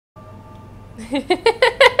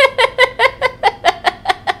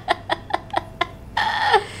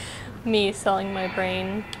Me selling my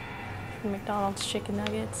brain for McDonald's chicken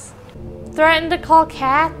nuggets. Threatened to call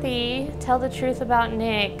Kathy. Tell the truth about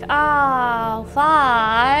Nick. Oh,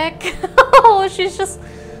 fuck. Oh, she's just...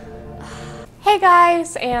 Hey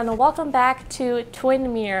guys, and welcome back to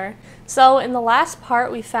Twin Mirror. So in the last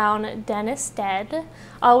part, we found Dennis dead.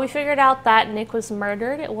 We figured out that Nick was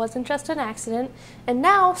murdered. It wasn't just an accident. And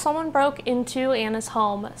now someone broke into Anna's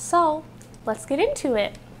home. So let's get into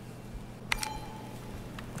it.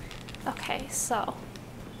 Okay, so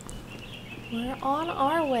we're on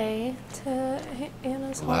our way to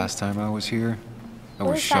Anna's home. Last time I was here, I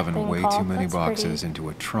was shoving way too many boxes into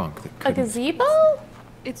a trunk that couldn't... A gazebo?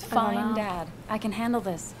 It's fine, Dad. I can handle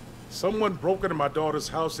this. Someone broke into my daughter's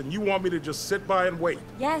house and you want me to just sit by and wait?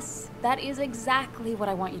 Yes, that is exactly what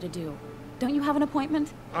I want you to do. Don't you have an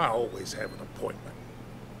appointment? I always have an appointment.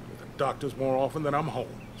 With the doctors more often than I'm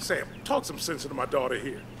home. Sam, talk some sense into my daughter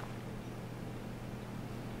here.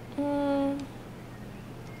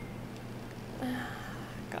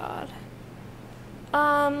 God.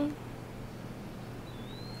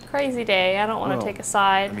 Crazy day. I don't want to take a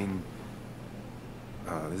side. I mean,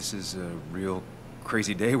 this is a real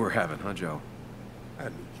crazy day we're having, huh, Joe? I knew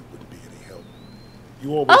you wouldn't be any help.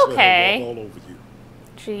 You always let her walk all over you.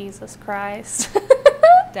 Jesus Christ.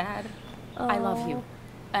 Dad, I love you.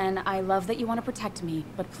 And I love that you want to protect me,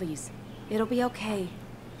 but please, it'll be okay.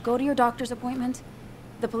 Go to your doctor's appointment.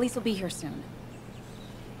 The police will be here soon.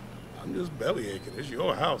 I'm just bellyaching. It's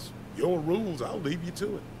your house. Your rules. I'll leave you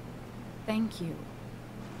to it. Thank you.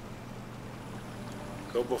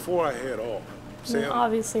 So before I head off, Sam, well,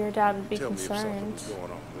 obviously your dad would be tell concerned. me if something was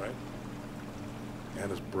going on, right?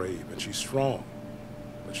 Anna's brave and she's strong,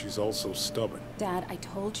 but she's also stubborn. Dad, I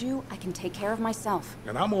told you I can take care of myself.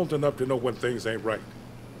 And I'm old enough to know when things ain't right.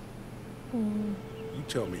 You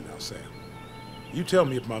tell me now, Sam. You tell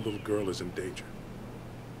me if my little girl is in danger.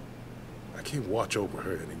 I can't watch over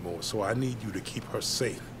her anymore, so I need you to keep her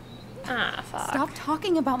safe. Ah, fuck. Stop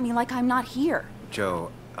talking about me like I'm not here. Joe,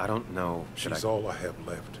 I don't know. She's all I have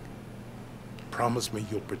left. Promise me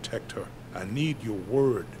you'll protect her. I need your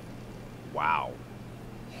word. Wow.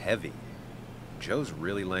 Heavy. Joe's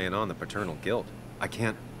really laying on the paternal guilt. I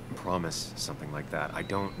can't promise something like that. I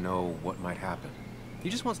don't know what might happen. He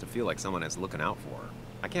just wants to feel like someone is looking out for her.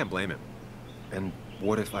 I can't blame him. And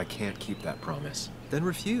what if I can't keep that promise? Then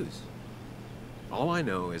refuse. All I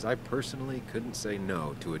know is I personally couldn't say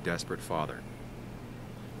no to a desperate father.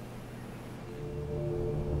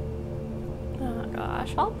 Oh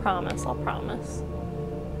gosh, I'll promise, I'll promise.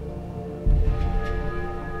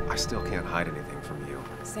 I still can't hide anything from you.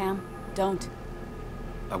 Sam, don't.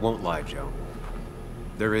 I won't lie, Joe.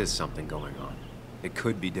 There is something going on. It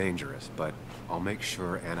could be dangerous, but I'll make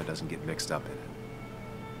sure Anna doesn't get mixed up in it.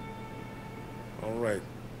 All right.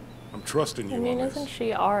 I'm trusting you. I mean, on this. isn't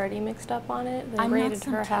she already mixed up on it? They I'm not raided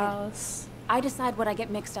some her kid. house. I decide what I get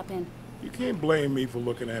mixed up in. You can't blame me for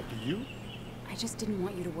looking after you. I just didn't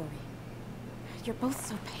want you to worry. You're both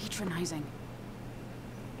so patronizing.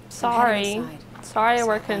 Sorry. Sorry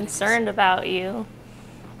we're So concerned about you.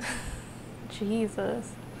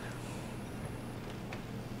 Jesus.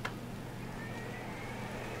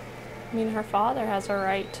 I mean, her father has a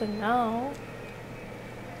right to know.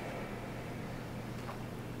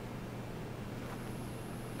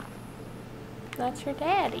 That's your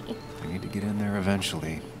daddy. I need to get in there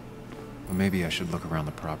eventually. But maybe I should look around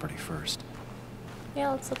the property first. Yeah,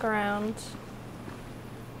 let's look around.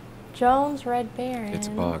 Joan's Red Baron. It's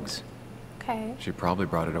bugs. Okay. She probably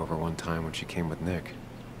brought it over one time when she came with Nick.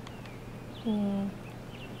 It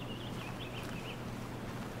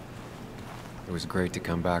was great to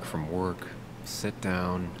come back from work, sit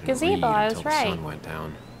down, and Gazebo, read I until was the right. sun went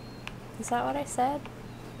down. Is that what I said?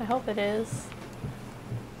 I hope it is.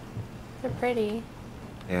 They're pretty.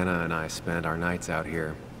 Anna and I spent our nights out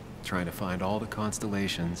here, trying to find all the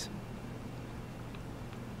constellations.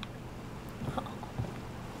 Oh,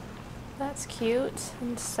 that's cute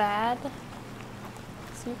and sad.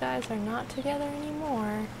 So you guys are not together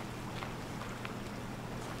anymore.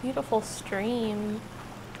 Beautiful stream.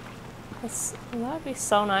 That would be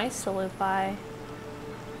so nice to live by.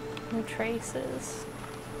 No traces.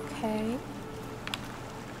 Okay.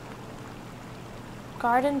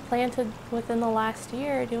 Garden planted within the last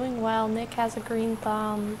year, doing well. Nick has a green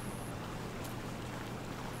thumb.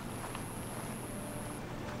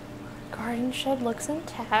 Garden shed looks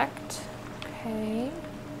intact. Okay.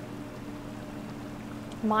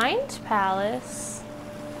 Mind Palace?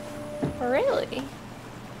 Really?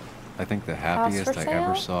 I think the happiest I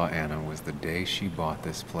ever saw Anna was the day she bought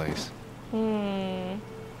this place.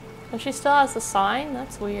 And she still has the sign?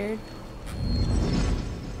 That's weird.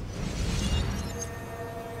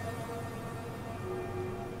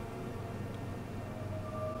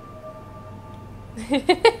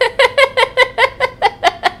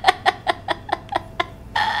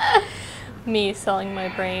 Me selling my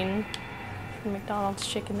brain for McDonald's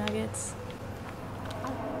chicken nuggets.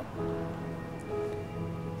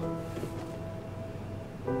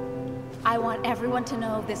 I want everyone to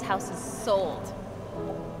know this house is sold.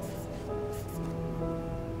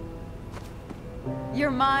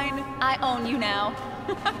 You're mine. I own you now.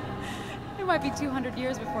 It might be 200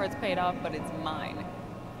 years before it's paid off, but it's mine.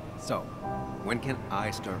 So, when can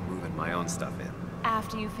I start moving my own stuff in?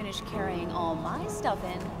 After you finish carrying all my stuff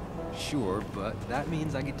in. Sure, but that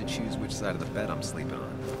means I get to choose which side of the bed I'm sleeping on.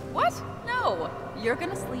 What? No. You're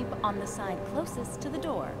gonna sleep on the side closest to the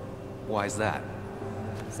door. Why's that?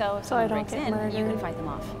 So if So I someone don't breaks get in, murdered. you can fight them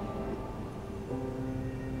off.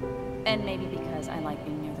 And maybe because I like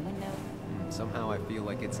being near the window. Somehow I feel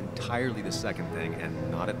like it's entirely the second thing and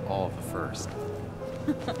not at all the first.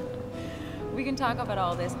 We can talk about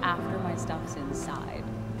all this after my stuff's inside.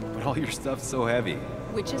 But all your stuff's so heavy.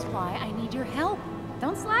 Which is why I need your help.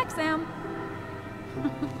 Don't slack, Sam.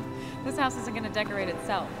 This house isn't gonna decorate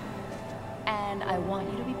itself. And I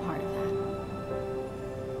want you to be part of that.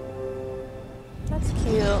 That's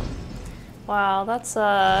cute. Wow, that's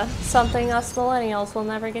something us millennials will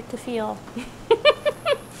never get to feel.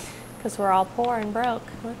 Because we're all poor and broke.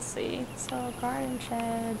 Let's see. So, garden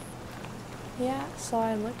shed. Yeah, so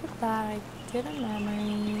I looked at that. I did a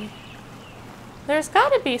memory. There's got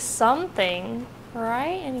to be something,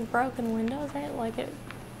 right? Any broken windows? Right? Like it.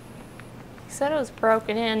 He said it was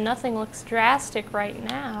broken in. Nothing looks drastic right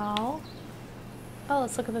now. Oh,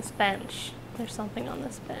 let's look at this bench. There's something on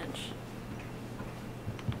this bench.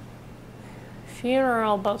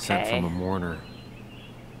 Funeral bouquet. Sent from a mourner.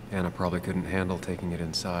 Anna probably couldn't handle taking it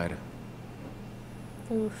inside.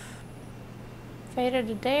 Oof. Faded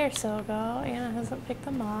a day or so ago. Anna hasn't picked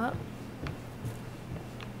them up.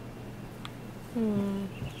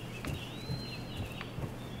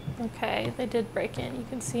 Okay, they did break in. You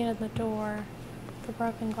can see it in the door. The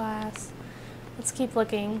broken glass. Let's keep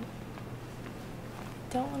looking.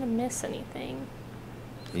 Don't want to miss anything.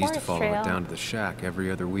 I used to Forest follow trail. it down to the shack every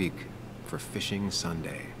other week for fishing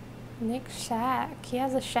Sunday. Nick's shack. He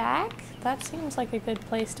has a shack? That seems like a good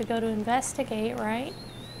place to go to investigate, right?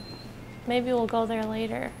 Maybe we'll go there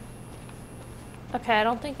later. Okay, I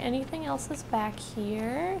don't think anything else is back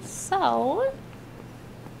here. So,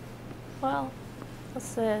 well,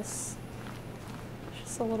 what's this?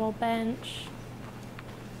 Just a little bench.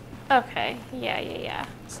 Okay, yeah.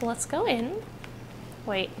 So let's go in.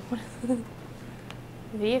 Wait.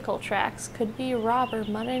 Vehicle tracks. Could be a robber.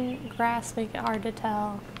 Mud and grass make it hard to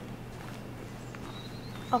tell.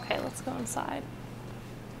 Okay, let's go inside.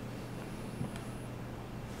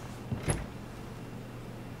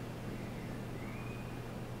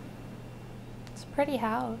 It's a pretty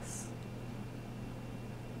house.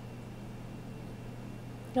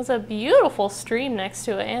 There's a beautiful stream next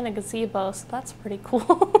to it and a gazebo, so that's pretty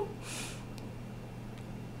cool.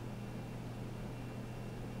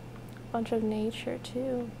 Bunch of nature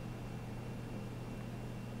too.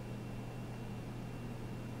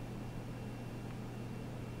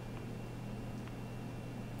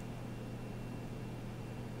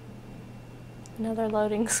 Another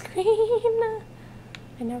loading screen.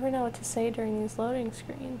 I never know what to say during these loading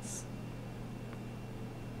screens.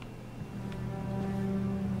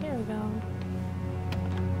 Here we go.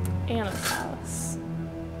 Anna's house.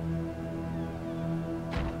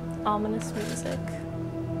 Ominous music.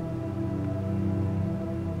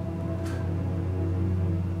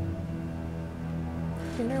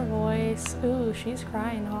 Inner voice. Ooh, she's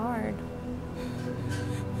crying hard.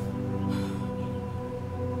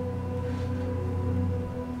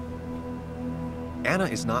 Anna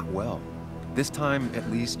is not well. This time, at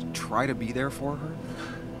least, try to be there for her.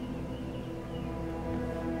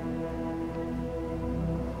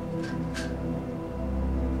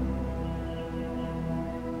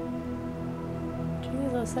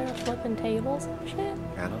 Jesus, they're flipping tables and shit.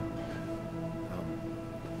 Anna?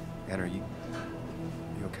 Anna, are you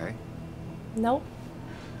okay? Nope.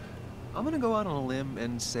 I'm gonna go out on a limb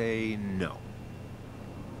and say no.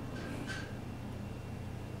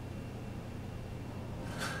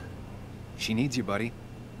 She needs you, buddy.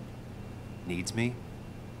 Needs me?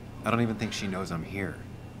 I don't even think she knows I'm here.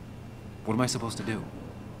 What am I supposed to do?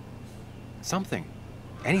 Something.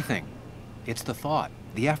 Anything. It's the thought,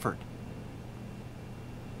 the effort.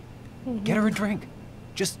 Get her a drink.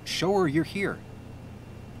 Just show her you're here.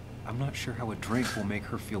 I'm not sure how a drink will make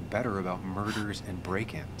her feel better about murders and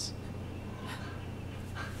break-ins.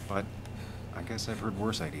 But I guess I've heard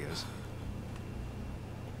worse ideas.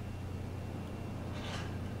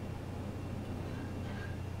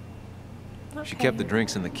 She kept the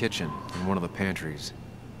drinks in the kitchen, in one of the pantries.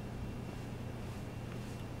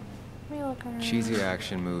 Let me look around. Cheesy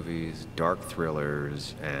action movies, dark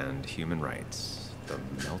thrillers, and human rights. The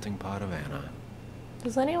melting pot of Anna.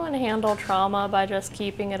 Does anyone handle trauma by just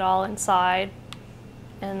keeping it all inside?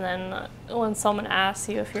 And then when someone asks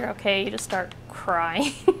you if you're okay, you just start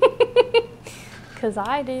crying. Because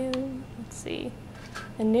I do. Let's see.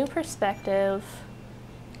 A new perspective.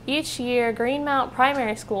 Each year, Greenmount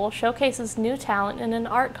Primary School showcases new talent in an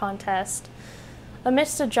art contest.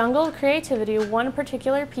 Amidst a jungle of creativity, one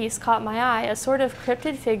particular piece caught my eye, a sort of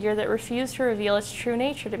cryptid figure that refused to reveal its true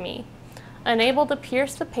nature to me. Unable to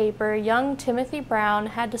pierce the paper, young Timothy Brown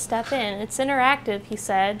had to step in. It's interactive, he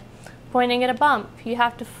said, pointing at a bump. You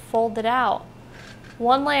have to fold it out.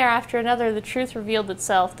 One layer after another, the truth revealed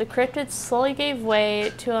itself. The cryptid slowly gave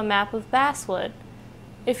way to a map of basswood.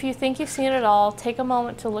 If you think you've seen it all, take a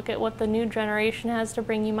moment to look at what the new generation has to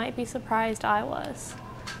bring. You might be surprised I was.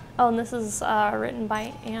 Oh, and this is written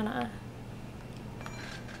by Anna.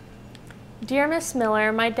 Dear Miss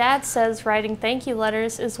Miller, my dad says writing thank you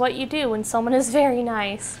letters is what you do when someone is very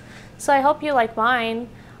nice. So I hope you like mine.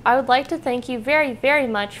 I would like to thank you very, very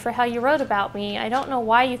much for how you wrote about me. I don't know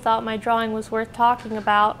why you thought my drawing was worth talking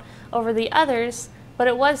about over the others, but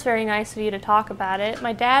it was very nice of you to talk about it.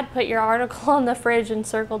 My dad put your article on the fridge and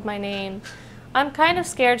circled my name. I'm kind of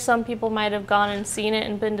scared some people might have gone and seen it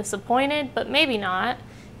and been disappointed, but maybe not.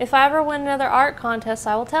 If I ever win another art contest,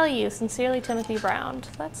 I will tell you. Sincerely, Timothy Brown.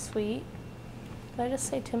 That's sweet. Did I just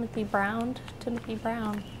say Timothy Brown? Timothy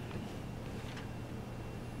Brown.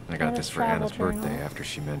 I got this for Anna's birthday after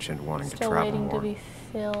she mentioned wanting to travel Still waiting more. to be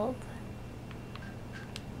filled.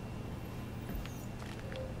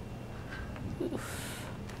 Oof.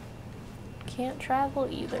 Can't travel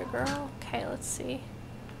either, girl. Okay, let's see.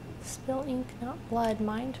 Spill ink, not blood.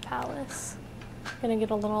 Mind palace. Gonna get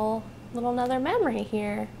a little another memory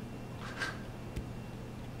here.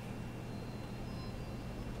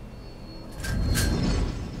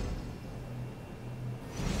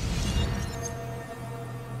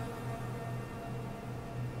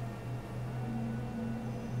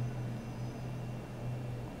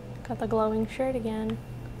 Got the glowing shirt again.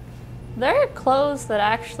 There are clothes that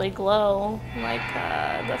actually glow, like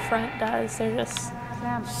the front does. They're just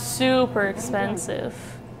super expensive.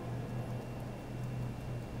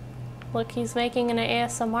 Look, he's making an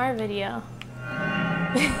ASMR video.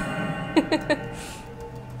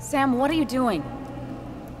 Sam, what are you doing?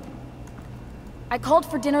 I called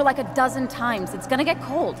for dinner like a dozen times. It's gonna get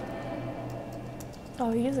cold.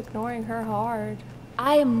 Oh, he's ignoring her hard.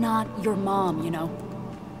 I am not your mom, you know.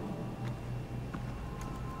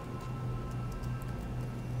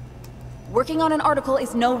 Working on an article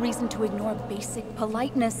is no reason to ignore basic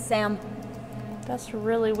politeness, Sam. That's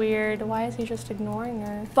really weird. Why is he just ignoring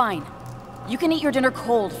her? Fine. You can eat your dinner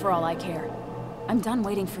cold for all I care. I'm done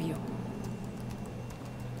waiting for you.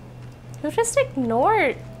 Who just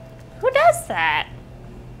ignored? Who does that?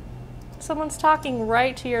 Someone's talking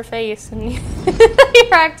right to your face and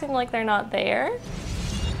you're acting like they're not there?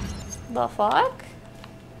 The fuck?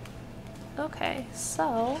 Okay,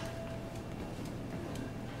 so...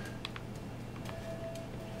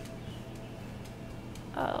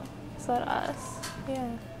 Oh, is that us?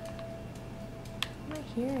 Yeah. What am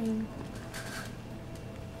I hearing?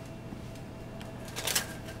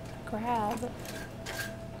 Grab.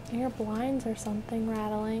 I hear blinds or something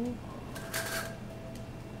rattling.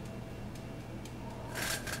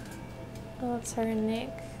 Oh, it's her and Nick.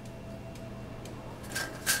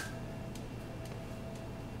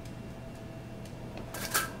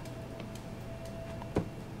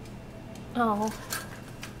 Oh.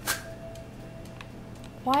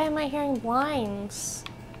 Why am I hearing blinds?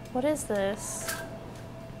 What is this?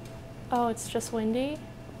 Oh, it's just windy?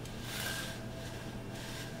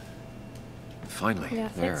 Finally, Yeah,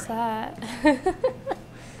 there. fix that.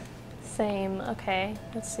 Same. Okay,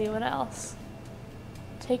 let's see what else.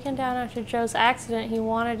 Taken down after Joe's accident, he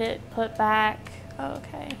wanted it put back. Oh,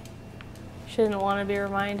 okay. She didn't want to be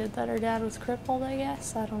reminded that her dad was crippled, I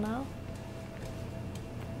guess. I don't know.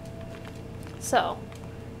 So,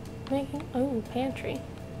 making... Oh, pantry.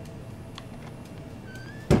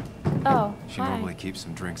 Oh, She hi. normally keeps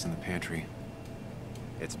some drinks in the pantry.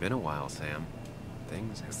 It's been a while, Sam.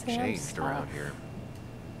 Things have Sam changed stuff. around here.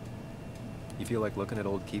 You feel like looking at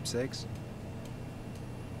old keepsakes?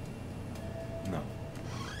 No.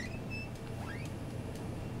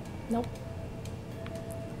 Nope.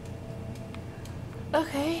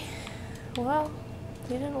 Okay. Well,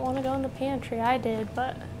 You didn't want to go in the pantry. I did,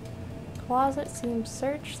 but closet seems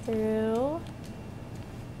searched through.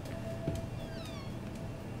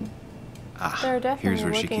 They're Here's definitely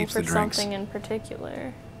where she looking keeps for the drinks. something in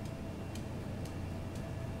particular.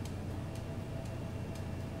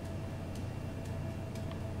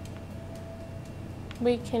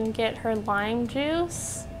 We can get her lime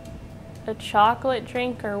juice, a chocolate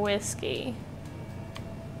drink, or whiskey.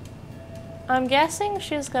 I'm guessing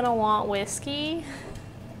she's gonna want whiskey.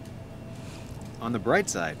 On the bright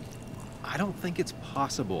side, I don't think it's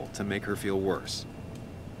possible to make her feel worse.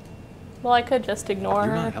 Well, I could just ignore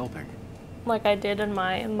You're her, not helping. like I did in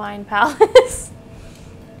my Mind Palace.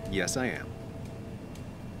 Yes, I am.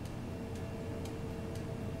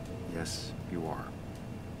 Yes, you are.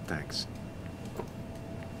 Thanks.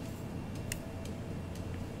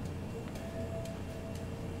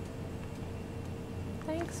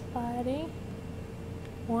 Thanks, buddy.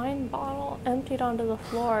 Wine bottle emptied onto the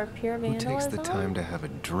floor. Pure Who vandalism. takes the time to have a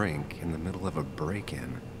drink in the middle of a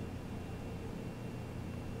break-in?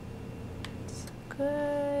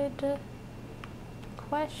 Good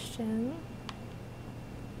question.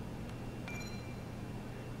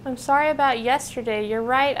 I'm sorry about yesterday. You're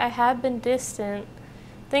right, I have been distant.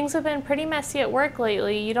 Things have been pretty messy at work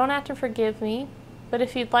lately. You don't have to forgive me. But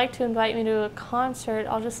if you'd like to invite me to a concert,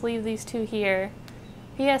 I'll just leave these two here.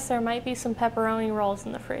 P.S. There might be some pepperoni rolls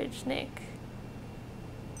in the fridge, Nick.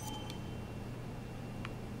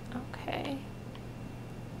 Okay.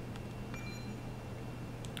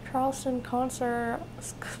 Charleston Concert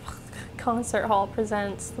Hall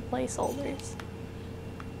presents the placeholders.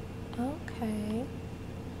 Okay.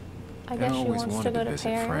 I guess she always wants to wanted go to to visit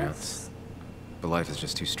Paris. France. But life is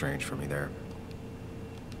just too strange for me there.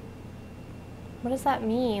 What does that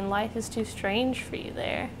mean? Life is too strange for you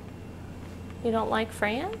there. You don't like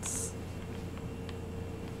France?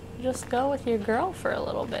 Just go with your girl for a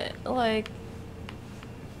little bit. Like,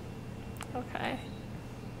 okay.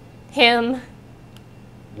 Him.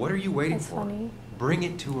 What are you waiting That's for? funny. Bring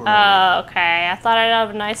it to her. Oh, okay. I thought I'd have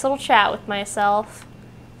a nice little chat with myself.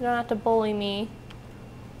 You don't have to bully me.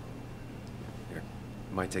 Here,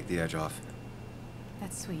 might take the edge off.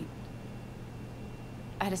 That's sweet.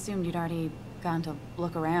 I'd assumed you'd already gone to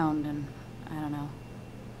look around and, I don't know,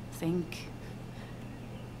 think.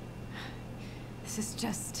 This is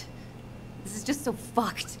just so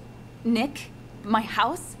fucked. Nick? My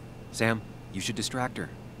house? Sam, you should distract her.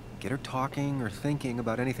 Get her talking or thinking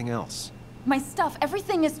about anything else. My stuff,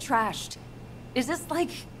 everything is trashed. Is this like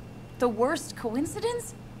the worst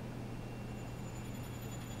coincidence?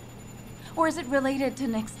 Or is it related to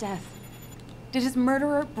Nick's death? Did his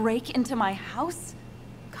murderer break into my house?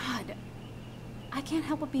 God, I can't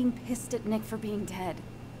help but being pissed at Nick for being dead.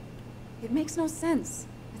 It makes no sense.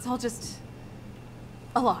 It's all just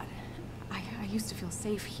a lot. I used to feel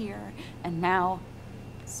safe here, and now,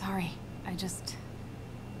 sorry,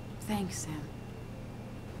 thanks, Sam.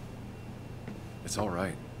 It's all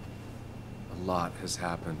right. A lot has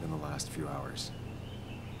happened in the last few hours.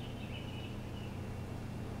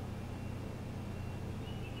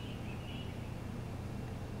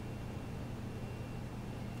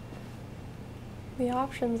 The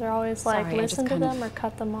options are always like, Sorry, I just listen to kind of them or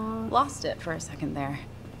cut them off. Lost it for a second there.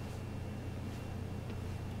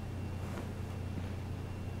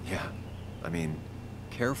 Yeah, I mean,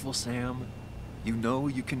 careful, Sam. You know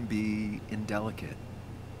you can be indelicate.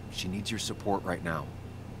 She needs your support right now.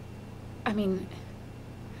 I mean,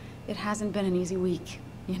 it hasn't been an easy week,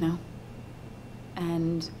 you know?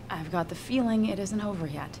 And I've got the feeling it isn't over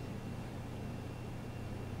yet.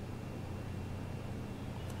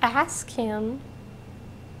 Ask him.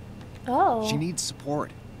 Oh. She needs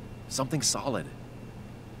support. Something solid.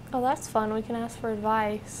 Oh, that's fun. We can ask for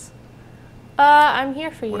advice. I'm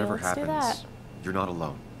here for you. Whatever Let's do happens, that. you're not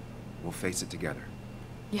alone. We'll face it together.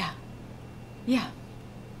 Yeah. Yeah.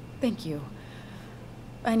 Thank you.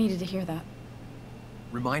 I needed to hear that.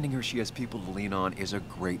 Reminding her she has people to lean on is a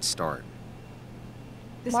great start.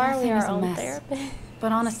 This Why whole are we thing is our a own mess. therapist?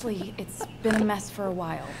 But honestly, it's been a mess for a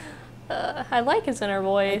while. I like his inner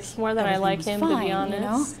voice more than I Everything like was him, fine, to be honest. You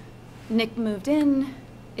know? Nick moved in.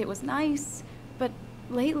 It was nice. But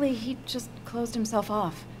lately, he just closed himself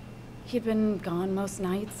off. He'd been gone most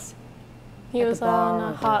nights. He At was the bar on or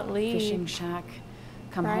a the hot lead. fishing shack.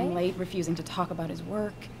 Come right? home late, refusing to talk about his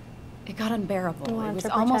work. It got unbearable. You It wanted was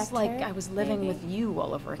to almost protect like her, I was living maybe? with you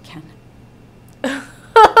all over again.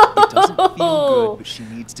 It doesn't feel good, but she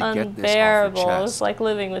needs to get this off Unbearable. her It's chest. like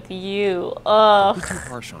living with you. Don't Ugh. be too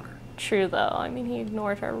harsh on her. True though. I mean, he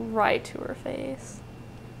ignored her right to her face.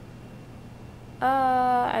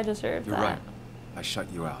 I deserve You're that. right. I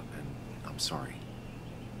shut you out, and I'm sorry.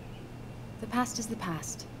 The past is the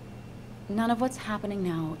past. None of what's happening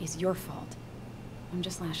now is your fault. I'm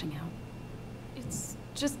just lashing out. It's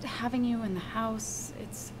just having you in the house.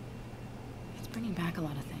 It's bringing back a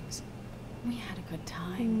lot of things. We had a good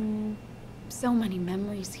time. So many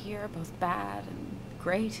memories here, both bad and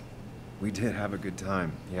great. We did have a good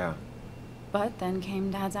time, yeah. But then came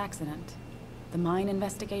Dad's accident. The mine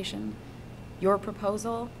investigation. Your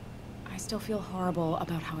proposal. I still feel horrible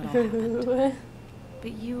about how it all happened.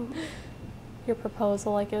 But you... Your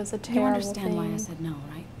proposal, like it was a terrible You understand thing. why I said no,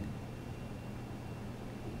 right?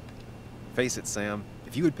 Face it, Sam.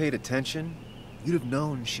 If you had paid attention, you'd have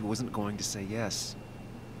known she wasn't going to say yes.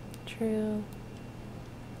 True.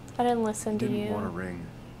 I didn't listen to you. Didn't want to ring.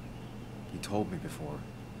 You told me before.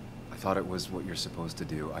 I thought it was what you're supposed to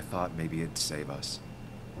do. I thought maybe it'd save us.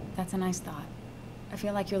 That's a nice thought. I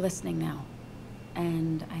feel like you're listening now.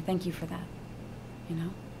 And I thank you for that. You know?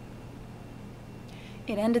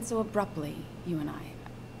 It ended so abruptly, you and I.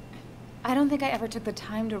 I don't think I ever took the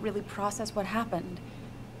time to really process what happened.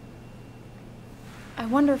 I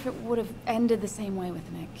wonder if it would have ended the same way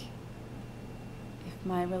with Nick. If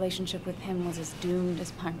my relationship with him was as doomed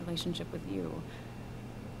as my relationship with you.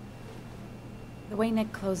 The way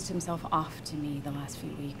Nick closed himself off to me the last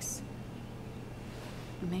few weeks.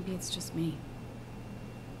 Maybe it's just me.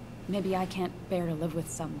 Maybe I can't bear to live with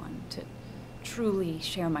someone, to truly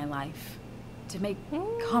share my life, to make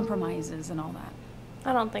compromises and all that.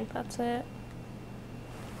 I don't think that's it.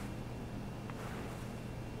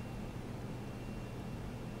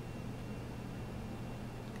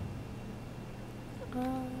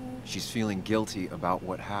 She's feeling guilty about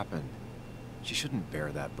what happened. She shouldn't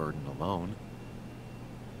bear that burden alone.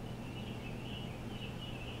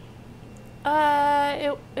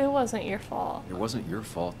 It wasn't your fault. It wasn't your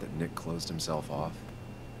fault that Nick closed himself off.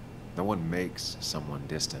 No one makes someone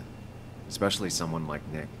distant, especially someone like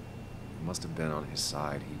Nick. It must have been on his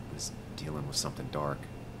side. He was dealing with something dark.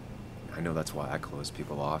 I know that's why I closed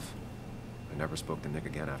people off. I never spoke to Nick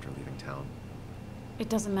again after leaving town. It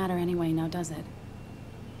doesn't matter anyway, now does it?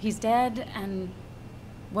 He's dead, and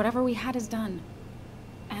whatever we had is done.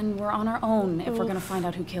 And we're on our own if we're gonna find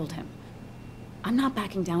out who killed him. I'm not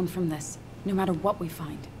backing down from this, no matter what we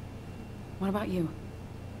find. What about you?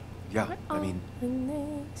 Yeah, I mean... In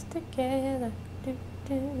this together.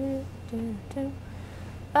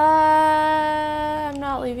 I'm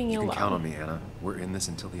not leaving you You alone. can count on me, Anna. We're in this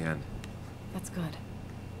until the end. That's good.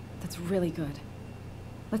 That's really good.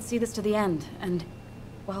 Let's see this to the end, and,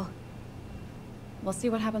 well, we'll see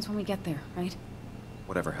what happens when we get there, right?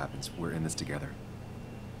 Whatever happens, we're in this together.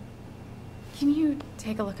 Can you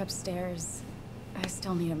take a look upstairs? I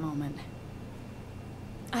still need a moment.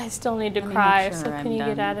 I still need to Let me cry, make sure so I'm can you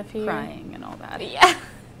get done out of here? crying and all that. Yeah.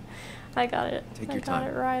 I got it. Take I your got time.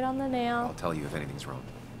 it right on the I'll nail. tell you if anything's wrong.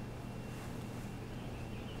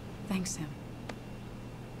 Thanks, Sam.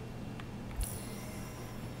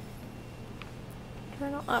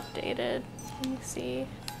 Journal updated. Let me see.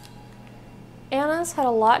 Anna's had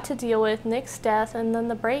a lot to deal with, Nick's death, and then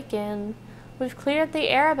the break-in. We've cleared the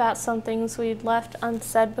air about some things we'd left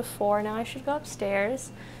unsaid before. Now I should go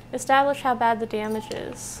upstairs. Establish how bad the damage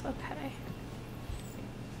is. Okay.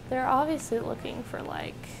 They're obviously looking for,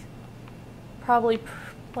 like, probably,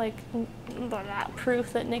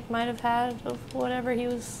 proof that Nick might have had of whatever he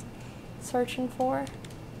was searching for.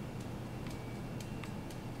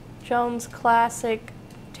 Joan's classic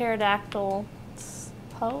pterodactyl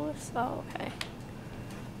pose. Oh, okay.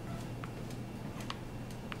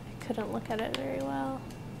 I couldn't look at it very well.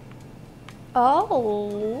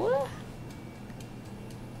 Oh!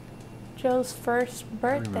 Joe's first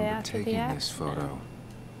birthday after the taking accident. this photo.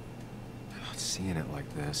 Seeing it like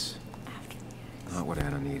this. After the accident. Not what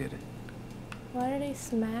Anna needed. Why did he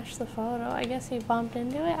smash the photo? I guess he bumped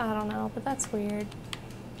into it? I don't know, but that's weird.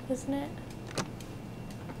 Isn't it?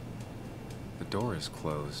 The door is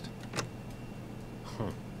closed.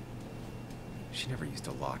 Huh. She never used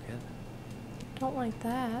to lock it. Don't like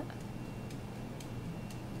that.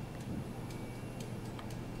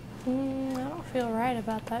 I don't feel right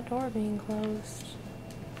about that door being closed.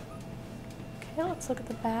 Okay, let's look at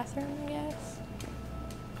the bathroom, I guess.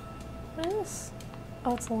 What is this?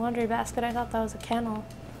 Oh, it's a laundry basket. I thought that was a kennel.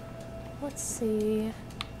 Let's see.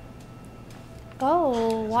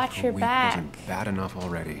 Oh, watch A your week back. wasn't bad enough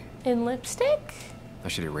already. In lipstick? I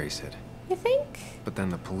should erase it. You think? But then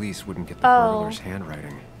the police wouldn't get the Oh. burglar's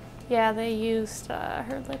handwriting. Yeah, they used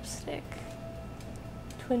her lipstick.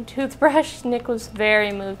 Twin toothbrush. Nick was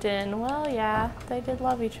very moved in. Well, yeah, they did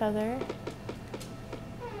love each other.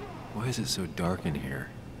 Why is it so dark in here?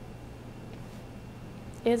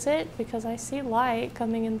 Is it? Because I see light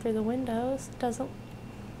coming in through the windows. It doesn't...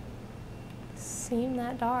 seem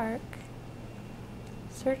that dark.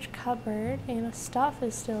 Search cupboard. Anna's stuff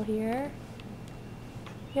is still here.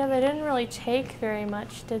 Yeah, they didn't really take very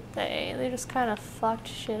much, did they? They just kind of fucked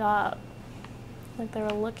shit up. Like they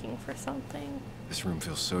were looking for something. This room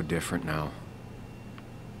feels so different now.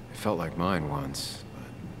 It felt like mine once,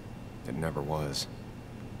 but it never was.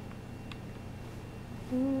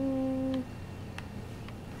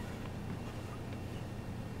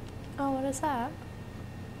 Oh, what is that?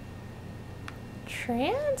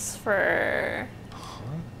 Transfer. Huh?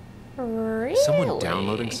 Really? Is someone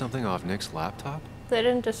downloading something off Nick's laptop? They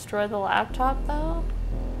didn't destroy the laptop, though?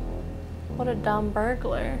 What a dumb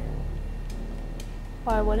burglar.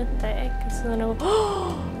 Why wouldn't they? Because then it would...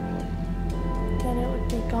 then it would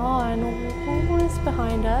be gone. Who is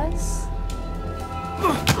behind us?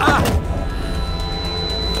 Oh,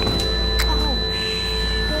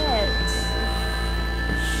 shit.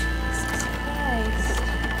 Jesus Christ.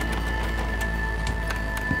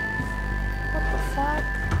 What the fuck?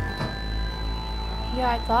 Yeah,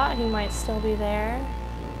 I thought he might still be there.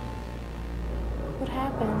 What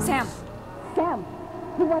happened? Sam! Sam!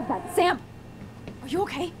 Who was that? Sam! Are you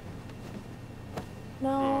okay?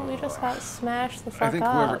 No, we just got smashed the fuck up. I think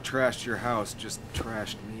whoever trashed your house just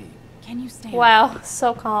trashed me. Can you stand? Wow,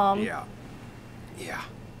 so calm. Yeah.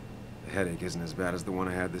 The headache isn't as bad as the one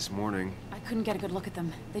I had this morning. I couldn't get a good look at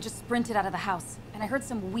them. They just sprinted out of the house, and I heard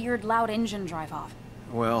some weird, loud engine drive off.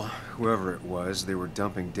 Well, whoever it was, they were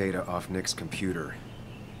dumping data off Nick's computer.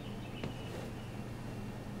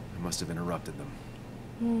 I must have interrupted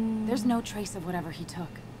them. There's no trace of whatever he took.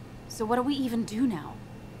 So what do we even do now?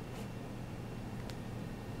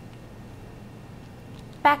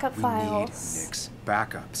 Backup We files. need Nick's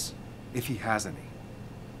backups, if he has any.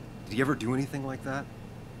 Did he ever do anything like that?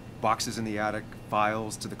 Boxes in the attic,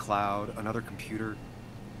 files to the cloud, another computer?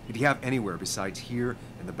 Did he have anywhere besides here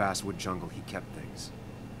in the basswood jungle he kept things?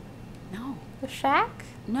 No. The shack?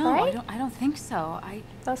 No, right? I don't think so.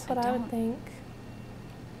 That's what I would don't. think.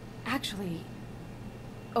 Actually,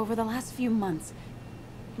 over the last few months,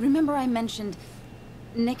 remember I mentioned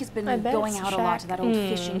Nick has been I bet going it's out a shack. lot to that old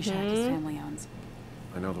fishing shack his family owns.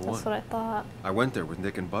 I know the That's one. what I thought. I went there with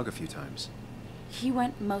Nick and Bug a few times. He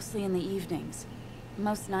went mostly in the evenings.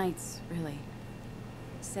 Most nights, really.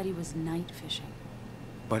 Said he was night fishing.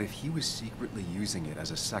 But if he was secretly using it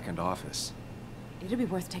as a second office... It'd be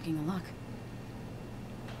worth taking a look.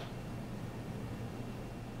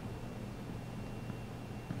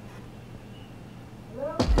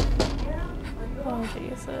 Oh,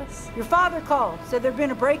 Jesus. Your father called. Said there'd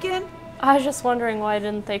been a break-in? I was just wondering why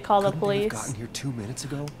didn't they call the Couldn't they have police? gotten here 2 minutes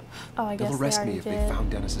ago? Oh, I guess They'll they arrest already me if did. they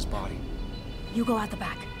found Dennis's body. You go out the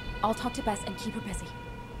back. I'll talk to Bess and keep her busy.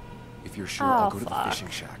 If you're sure, Oh, I'll go to the fuck. fishing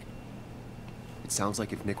shack. It sounds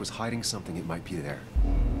like if Nick was hiding something, it might be there.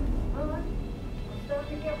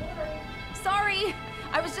 Sorry!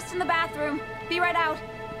 I was just in the bathroom. Be right out.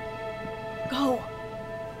 Go.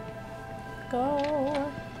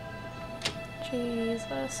 Go.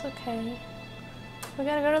 Jesus, okay. We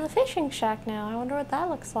gotta go to the fishing shack now. I wonder what that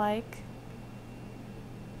looks like.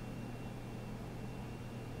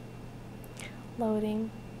 Loading.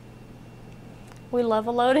 We love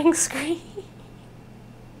a loading screen.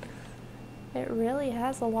 It really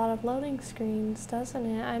has a lot of loading screens, doesn't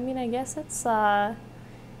it? I mean, I guess it's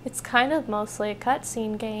kind of mostly a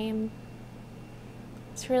cutscene game.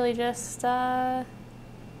 It's really just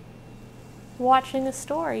watching a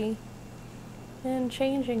story and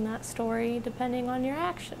changing that story depending on your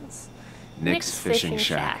actions. Nick's fishing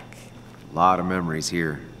shack. Lot of memories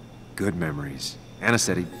here. Good memories. Anna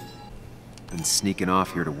said he'd been sneaking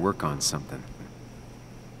off here to work on something.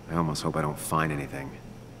 I almost hope I don't find anything.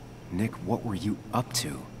 Nick, what were you up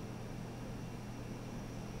to?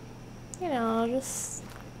 You know, just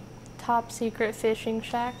top secret fishing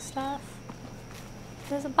shack stuff.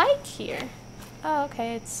 There's a bike here. Oh,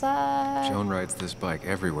 okay, it's Joan rides this bike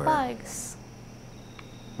everywhere, bugs.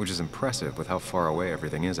 which is impressive with how far away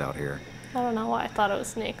everything is out here. I don't know why I thought it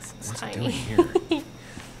was Nick's. It's What's it tiny. doing here?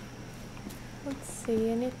 Let's see,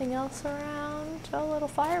 anything else around? Oh, little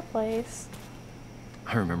fireplace.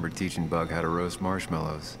 I remember teaching Bug how to roast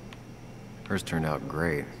marshmallows. Hers turned out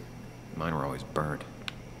great. Mine were always burnt.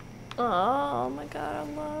 Oh my god, I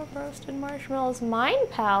love roasted marshmallows. Mine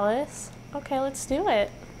Palace. Okay, let's do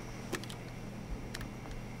it.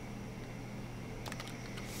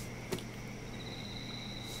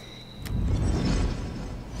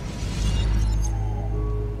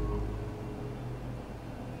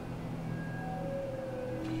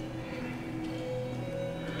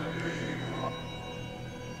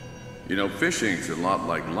 You know, fishing's a lot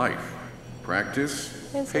like life. Practice,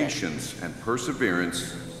 Is it? patience, and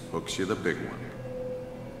perseverance hooks you the big one.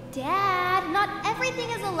 Dad, not everything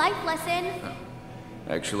is a life lesson.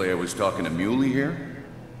 Actually, I was talking to Muley here.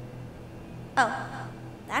 Oh,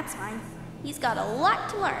 that's fine. He's got a lot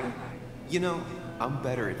to learn. You know, I'm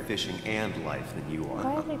better at fishing and life than you Why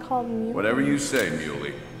are. are they called Muley? Whatever you say,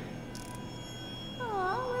 Muley.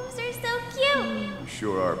 Aw, worms are so cute. You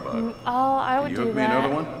sure are, bud. Oh, I would Can you do hook me that.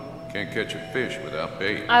 another one? Can't catch a fish without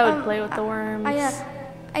bait. I would play with the worms.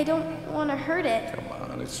 I don't want to hurt it. Come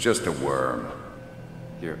on, it's just a worm.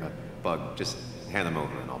 Here, Bug, just hand them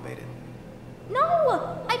over and I'll bait it.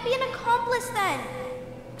 No, I'd be an accomplice then.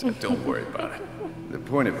 Don't worry about it. The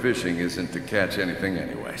point of fishing isn't to catch anything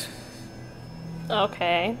anyways.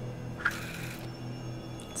 Okay.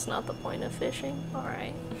 It's not the point of fishing.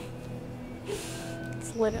 Alright.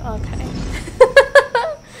 It's literally. Okay.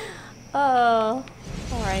 Oh.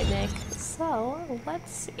 Alright, Nick. So,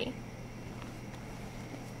 let's see.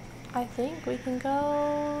 I think we can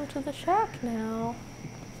go to the shack now.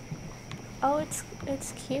 Oh, it's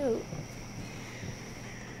cute.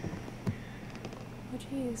 Oh,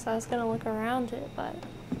 jeez. I was gonna look around it, but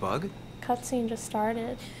Bug? cutscene just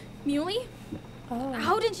started. Muley? Oh.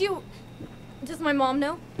 How did you... Does my mom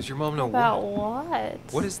know? Does your mom know About what? what?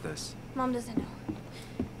 What is this? Mom doesn't know.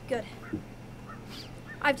 Good.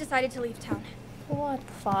 I've decided to leave town. What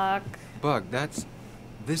the fuck? Bug,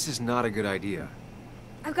 this is not a good idea.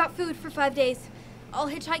 I've got food for 5 days. I'll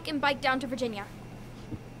hitchhike and bike down to Virginia.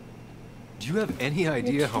 Do you have any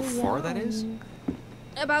idea how far that is?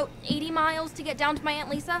 About 80 miles to get down to my Aunt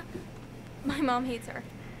Lisa. My mom hates her.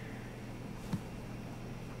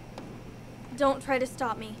 Don't try to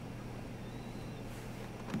stop me.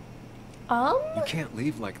 You can't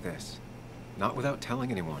leave like this. Not without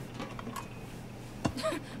telling anyone.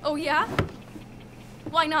 Oh yeah?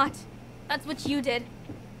 Why not? That's what you did.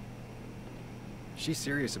 She's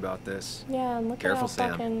serious about this. Yeah, and look Careful, at how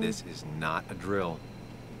Sam. fucking... This is not a drill.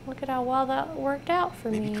 Look at how well that worked out for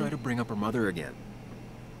me. Maybe try to bring up her mother again.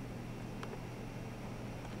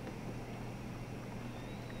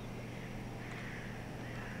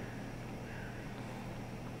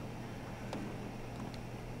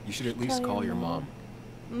 You should at least call your mom.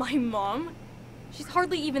 My mom? She's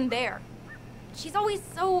hardly even there. She's always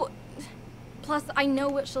so... Plus, I know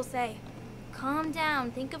what she'll say. Calm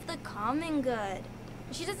down, think of the common good.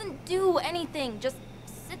 She doesn't do anything, just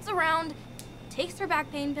sits around, takes her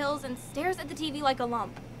back pain pills, and stares at the TV like a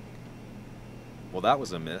lump. Well, that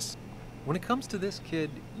was a miss. When it comes to this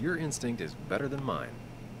kid, your instinct is better than mine.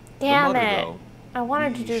 Damn the mother, it. Though, I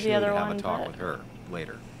wanted to do the other have one, a talk but... with her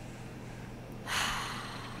later.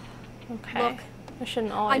 Okay. Look, I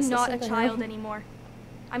shouldn't always I'm not a listen to child him. anymore.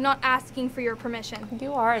 I'm not asking for your permission.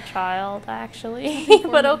 You are a child, actually.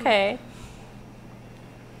 But okay.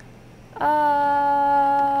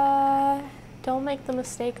 Don't make the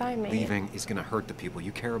mistake I made. Leaving is gonna hurt the people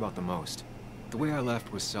you care about the most. The way I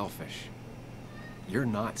left was selfish. You're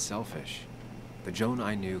not selfish. The Joan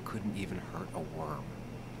I knew couldn't even hurt a worm,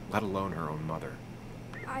 let alone her own mother.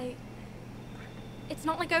 It's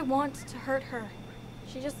not like I want to hurt her.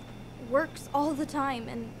 She just works all the time,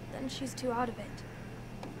 and then she's too out of it.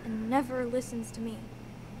 And never listens to me.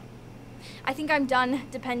 I think I'm done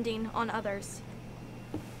depending on others.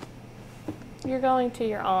 You're going to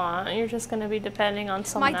your aunt. You're just going to be depending on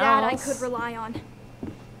someone My dad else. I could rely on.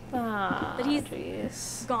 Ah, But he's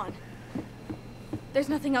jeez. gone. There's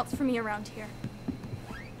nothing else for me around here.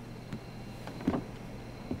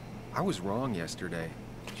 I was wrong yesterday.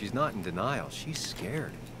 She's not in denial. She's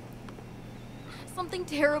scared. Something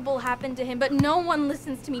terrible happened to him, but no one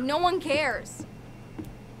listens to me. No one cares.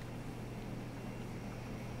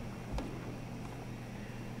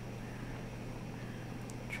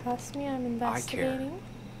 Trust me, I'm I investigating. care.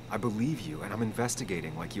 I believe you, and I'm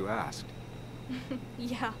investigating like you asked.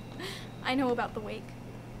 Yeah, I know about the wake.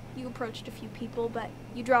 You approached a few people, but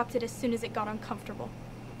you dropped it as soon as it got uncomfortable.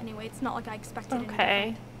 Anyway, it's not like I expected anything.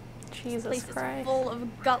 Okay. This Jesus place Christ. is full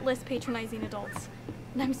of gutless, patronizing adults.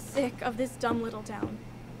 And I'm sick of this dumb little town.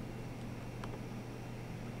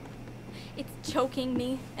 It's choking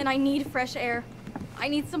me, and I need fresh air. I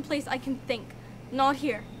need some place I can think. Not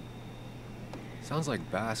here. Sounds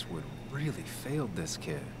like Basswood really failed this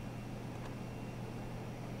kid.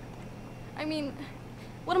 I mean,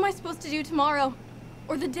 what am I supposed to do tomorrow?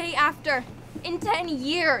 Or the day after? In 10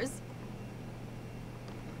 years?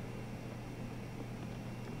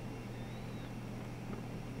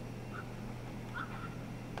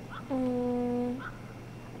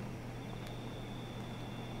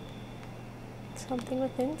 Something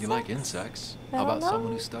with insects? You like insects? I How don't about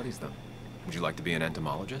someone know. who studies them? Would you like to be an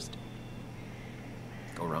entomologist?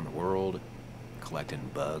 Go around the world,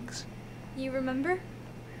 collecting bugs? You remember?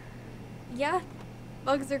 Yeah,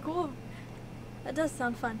 bugs are cool. That does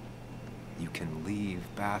sound fun. You can leave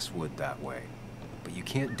Basswood that way, but you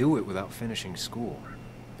can't do it without finishing school.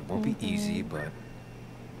 It won't be easy, but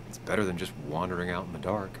it's better than just wandering out in the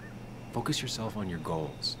dark. Focus yourself on your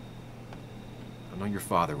goals. I know your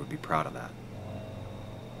father would be proud of that.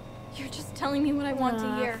 You're just telling me what I want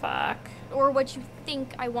to hear. Fuck. Or what you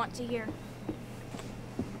think I want to hear.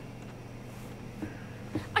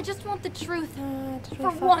 I just want the truth. For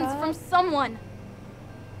once, from someone.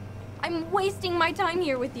 I'm wasting my time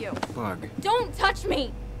here with you. Bug. Don't touch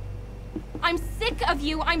me! I'm sick of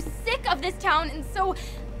you, I'm sick of this town, and so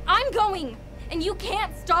I'm going, and you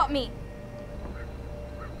can't stop me.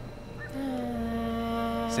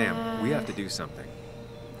 Sam, we have to do something.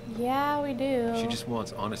 Yeah, we do. She just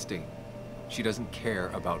wants honesty. She doesn't care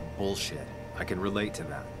about bullshit. I can relate to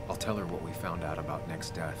that. I'll tell her what we found out about Nick's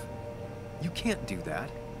death. You can't do that.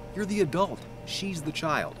 You're the adult. She's the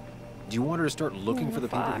child. Do you want her to start looking for the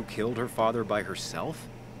people who killed her father by herself?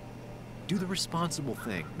 Do the responsible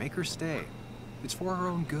thing. Make her stay. It's for her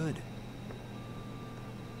own good.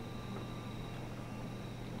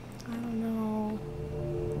 I don't know.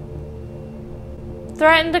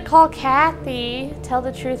 Threatened to call Kathy. Tell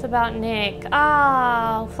the truth about Nick.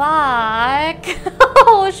 Oh, fuck.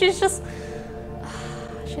 Oh, she's just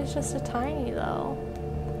a tiny though.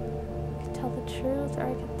 I could tell the truth, or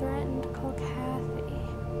I could threaten to call Kathy.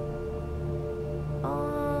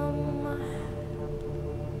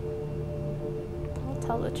 I'll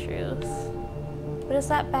tell the truth. But is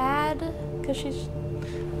that bad? Cause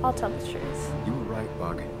I'll tell the truth. You were right,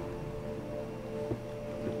 Bug.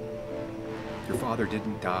 Your father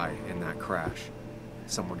didn't die in that crash.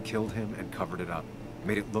 Someone killed him and covered it up.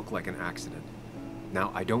 Made it look like an accident.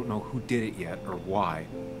 Now, I don't know who did it yet or why.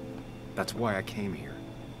 That's why I came here.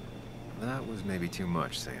 That was maybe too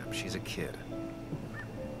much, Sam. She's a kid.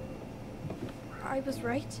 I was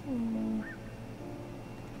right.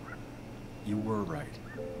 You were right.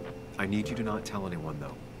 I need you to not tell anyone,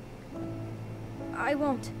 though. I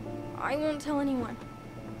won't. I won't tell anyone.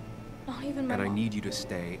 Not even my And I mom. need you to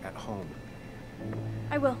stay at home.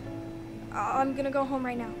 I will. I'm gonna go home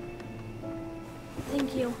right now.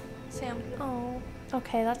 Thank you, Sam. Oh,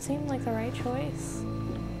 okay, that seemed like the right choice.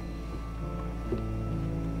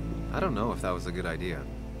 I don't know if that was a good idea.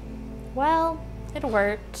 Well, it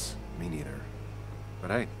worked. Me neither. But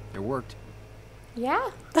hey, it worked. Yeah,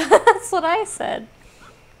 that's what I said.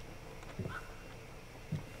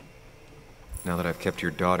 Now that I've kept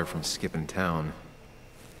your daughter from skipping town.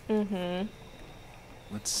 Mm-hmm.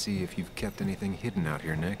 Let's see if you've kept anything hidden out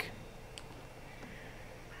here, Nick.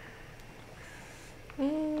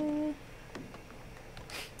 Oh,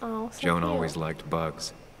 so Joan cute. always liked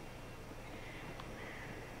bugs.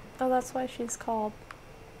 Oh, that's why she's called.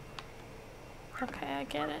 Okay, I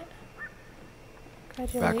get it.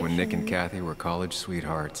 Congratulations. Back when Nick and Kathy were college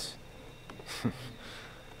sweethearts.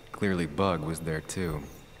 Clearly Bug was there too.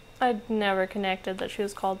 I'd never connected that she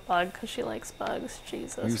was called Bug because she likes bugs.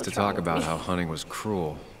 Jesus. We used to what's wrong talk with about me? how hunting was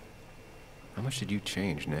cruel. How much did you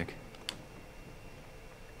change, Nick?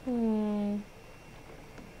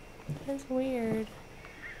 It's weird.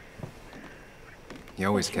 He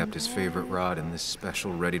always kept his favorite rod in this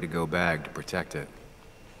special ready-to-go bag to protect it.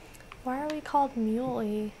 Why are we called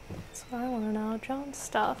Muley? That's what I want to know. Joan's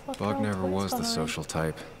stuff. Left her Bug old never toys was the behind. social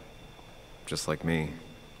type. Just like me.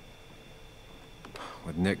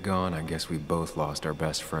 With Nick gone, I guess we both lost our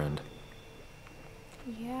best friend.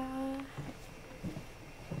 Yeah.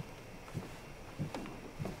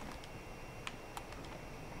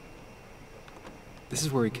 This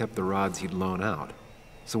is where he kept the rods he'd loan out.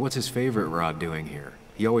 So what's his favorite rod doing here?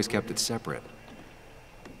 He always kept it separate.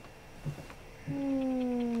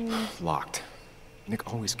 Locked.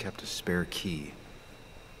 Nick always kept a spare key.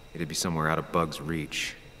 It'd be somewhere out of Bug's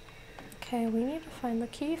reach. Okay, we need to find the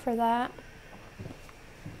key for that.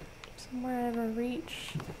 Somewhere out of our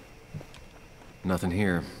reach. Nothing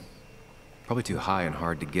here. Probably too high and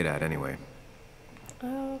hard to get at anyway.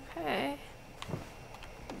 Okay.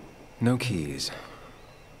 No keys.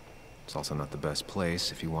 It's also not the best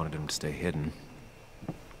place if you wanted him to stay hidden.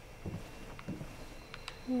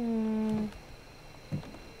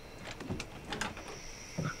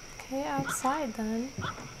 Okay, outside then.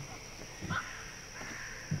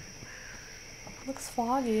 Looks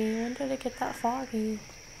foggy. When did it get that foggy?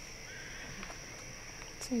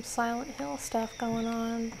 Some Silent Hill stuff going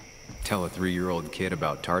on. Tell a 3-year-old kid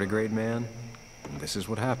about tardigrade man, and this is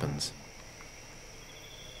what happens.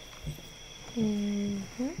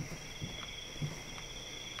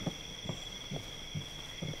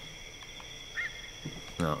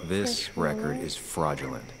 Now, this record is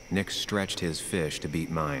fraudulent. Nick stretched his fish to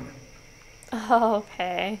beat mine.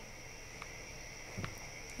 Okay.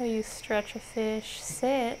 How you stretch a fish?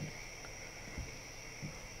 Sit.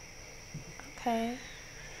 Okay.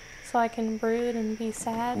 So I can brood and be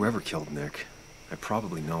sad? Whoever killed Nick, I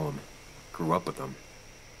probably know him. Grew up with him.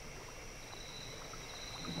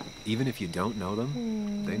 Even if you don't know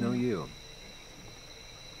them, they know you.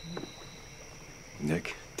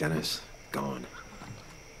 Nick, Dennis, gone.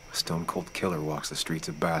 A stone-cold killer walks the streets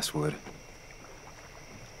of Basswood.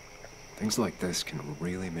 Things like this can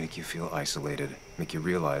really make you feel isolated, make you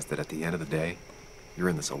realize that at the end of the day, you're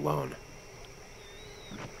in this alone.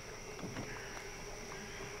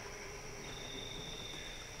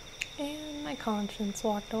 And my conscience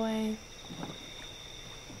walked away.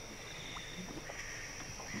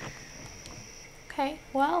 Okay,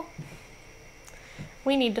 well,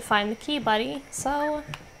 we need to find the key, buddy. So,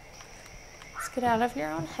 let's get out of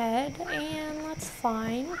your own head and let's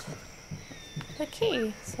find the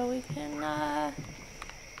key so we can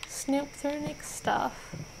snoop through Nick's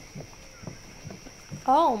stuff.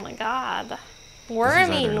 Oh my god.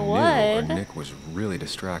 Worm-eaten wood. Or Nick was really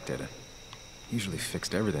distracted. He usually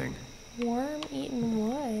fixed everything. Worm-eaten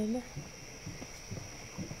wood.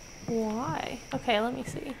 Why? Okay, let me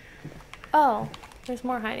see. Oh, there's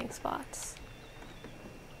more hiding spots.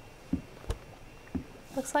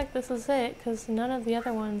 Looks like this is it, because none of the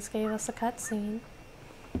other ones gave us a cutscene.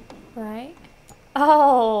 Right?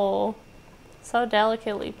 Oh! So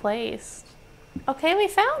delicately placed. Okay, we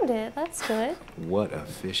found it. That's good. What a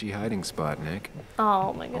fishy hiding spot, Nick.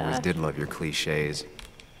 Oh my god. Always did love your cliches.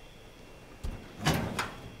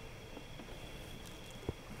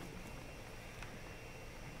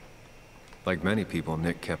 Like many people,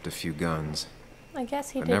 Nick kept a few guns. I guess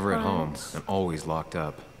he but did never at home, hunt. and always locked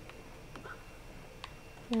up.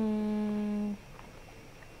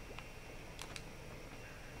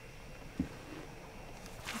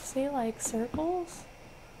 See, like circles?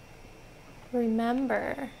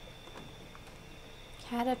 Remember.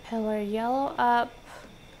 Caterpillar, yellow up,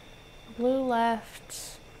 blue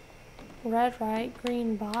left, red right,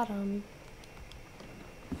 green bottom.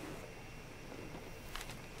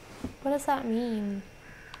 What does that mean?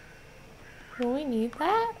 Will we need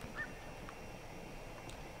that?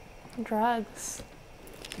 Drugs.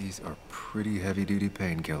 These are pretty heavy-duty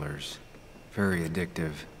painkillers. Very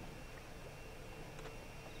addictive.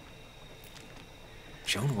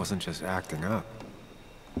 Joan wasn't just acting up.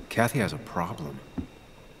 Kathy has a problem.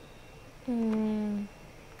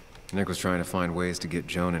 Nick was trying to find ways to get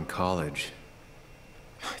Joan in college.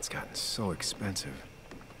 It's gotten so expensive.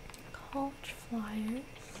 College flyers.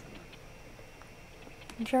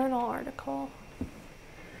 Journal article.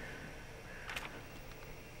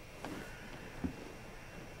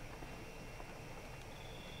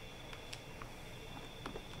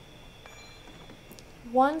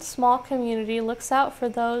 One Small Community Looks Out for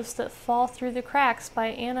Those That Fall Through the Cracks by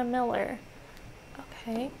Anna Miller.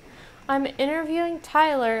 Okay. I'm interviewing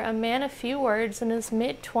Tyler, a man of few words in his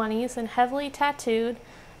mid-20s and heavily tattooed,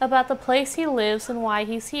 about the place he lives and why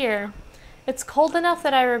he's here. It's cold enough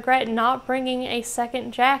that I regret not bringing a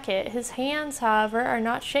second jacket. His hands, however, are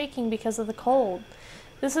not shaking because of the cold.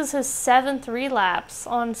 This is his 7th relapse.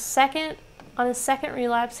 On his second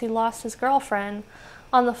relapse, he lost his girlfriend.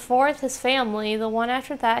 On the 4th, his family. The one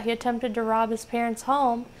after that, he attempted to rob his parents'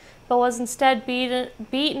 home, but was instead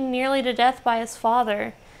beaten nearly to death by his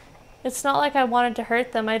father. It's not like I wanted to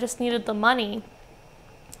hurt them, I just needed the money.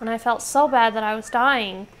 And I felt so bad that I was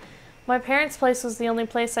dying. My parents' place was the only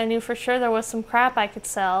place I knew for sure there was some crap I could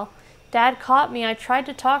sell. Dad caught me. I tried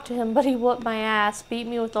to talk to him, but he whooped my ass, beat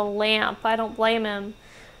me with a lamp. I don't blame him.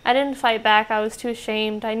 I didn't fight back. I was too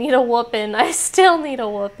ashamed. I need a whooping. I still need a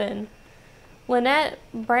whooping. Lynette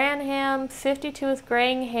Branham, 52 with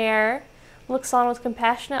graying hair, looks on with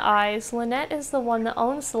compassionate eyes. Lynette is the one that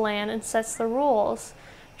owns the land and sets the rules.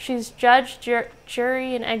 She's judge,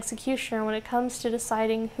 jury, and executioner when it comes to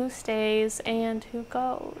deciding who stays and who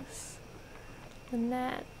goes.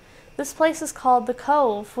 Lynette. This place is called The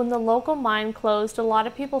Cove. When the local mine closed, a lot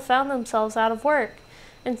of people found themselves out of work,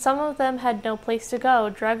 and some of them had no place to go.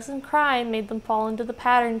 Drugs and crime made them fall into the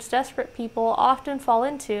patterns desperate people often fall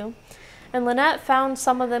into, and Lynette found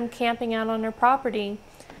some of them camping out on her property.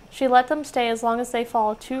 She let them stay as long as they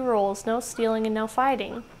followed 2 rules, no stealing and no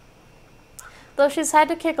fighting. Though she's had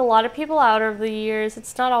to kick a lot of people out over the years,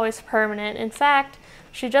 it's not always permanent. In fact,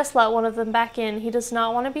 she just let one of them back in. He does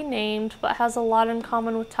not want to be named, but has a lot in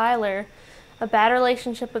common with Tyler. A bad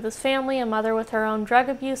relationship with his family, a mother with her own drug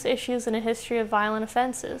abuse issues, and a history of violent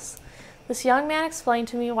offenses. This young man explained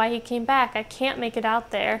to me why he came back. I can't make it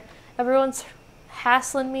out there. Everyone's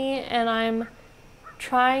hassling me, and I'm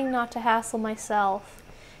trying not to hassle myself.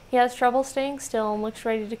 He has trouble staying still and looks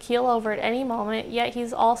ready to keel over at any moment, yet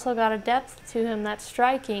he's also got a depth to him that's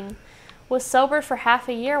striking. Was sober for half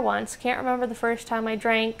a year once. Can't remember the first time I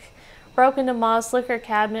drank. Broke into Ma's liquor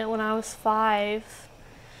cabinet when I was 5.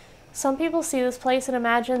 Some people see this place and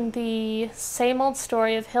imagine the same old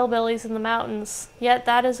story of hillbillies in the mountains. Yet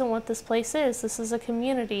that isn't what this place is. This is a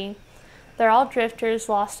community. They're all drifters,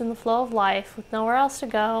 lost in the flow of life, with nowhere else to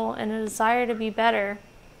go and a desire to be better.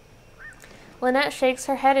 Lynette shakes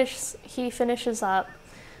her head as he finishes up.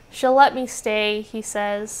 She'll let me stay, he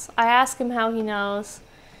says. I ask him how he knows.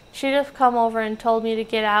 She'd have come over and told me to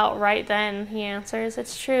get out right then, he answers.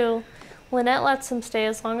 It's true. Lynette lets him stay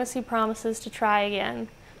as long as he promises to try again.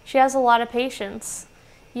 She has a lot of patience.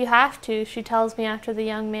 You have to, she tells me after the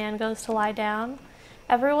young man goes to lie down.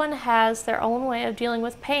 Everyone has their own way of dealing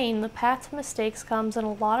with pain. The path to mistakes comes in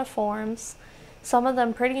a lot of forms, some of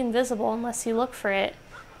them pretty invisible unless you look for it.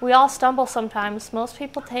 We all stumble sometimes. Most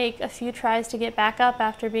people take a few tries to get back up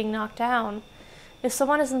after being knocked down. If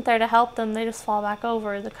someone isn't there to help them, they just fall back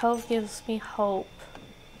over. The Cove gives me hope.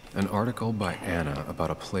 An article by Anna about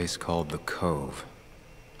a place called the Cove.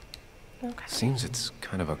 Okay. Seems it's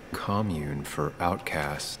kind of a commune for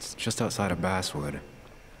outcasts just outside of Basswood.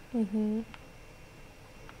 Mm-hmm.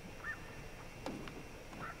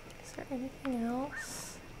 Is there anything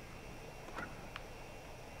else?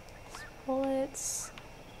 Bullets.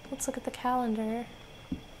 Let's look at the calendar.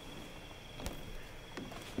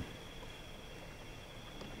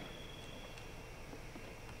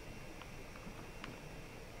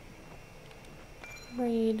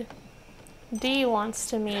 Read. D wants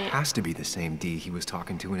to meet. It has to be the same D he was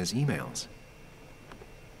talking to in his emails.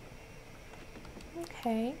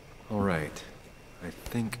 Okay. All right. I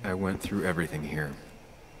think I went through everything here.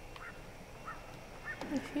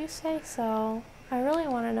 If you say so. I really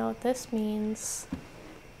want to know what this means.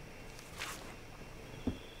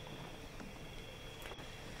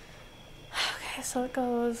 Okay, so it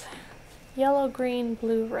goes yellow, green,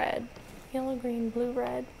 blue, red. Yellow, green, blue,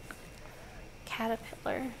 red.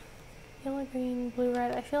 Caterpillar. Yellow, green, blue,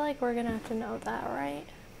 red. I feel like we're gonna have to know that, right?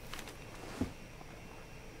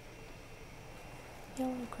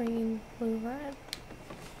 Yellow, green, blue, red.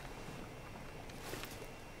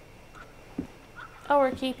 Oh,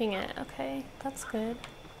 we're keeping it. Okay, that's good.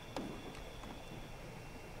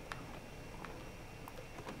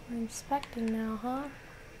 We're inspecting now, huh?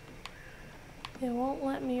 It won't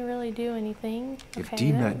let me really do anything. If Okay,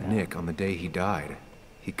 Dee there met we go. Nick on the day he died,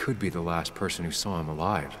 he could be the last person who saw him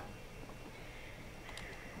alive.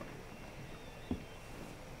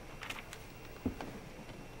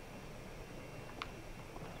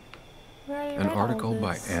 We already An read all article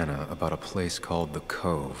by this. Anna about a place called the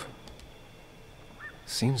Cove.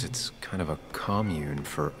 Seems it's kind of a commune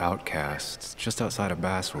for outcasts just outside of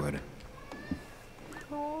Basswood.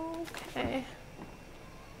 Okay.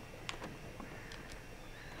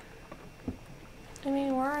 I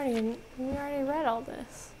mean, we already read all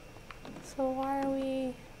this. So why are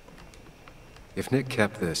we... If Nick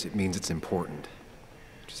kept this, it means it's important.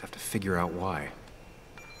 Just have to figure out why.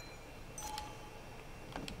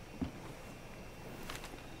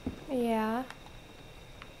 Yeah.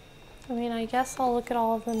 I mean, I guess I'll look at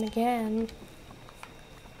all of them again.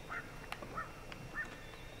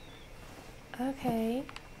 Okay.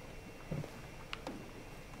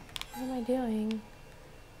 What am I doing?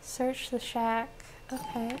 Search the shack.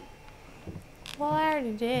 Okay. Well, I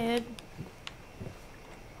already did.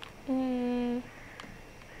 Man,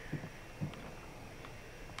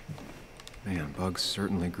 bugs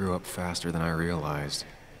certainly grew up faster than I realized.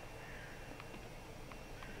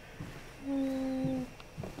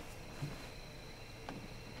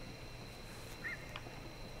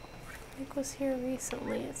 Nick was here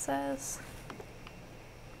recently, it says.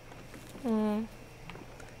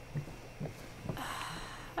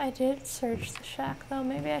 I did search the shack though.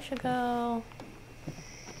 Maybe I should go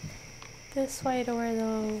this way to where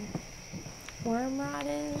the worm rot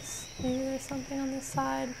is. Maybe there's something on this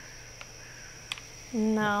side.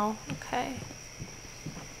 No. Okay.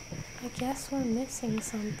 I guess we're missing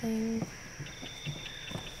something.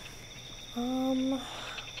 I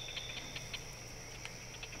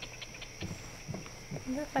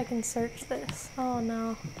wonder if I can search this. Oh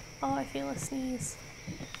no. Oh, I feel a sneeze.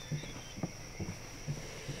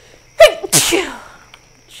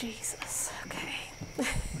 Jesus. Okay.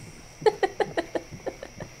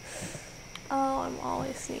 Oh, I'm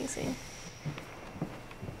always sneezing.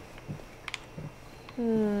 What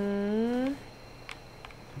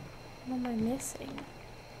am I missing?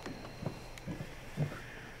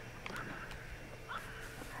 I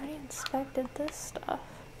already inspected this stuff.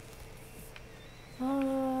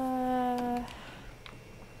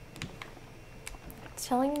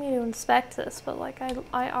 me to inspect this, but like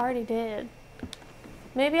I already did.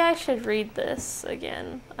 Maybe I should read this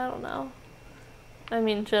again. I don't know. I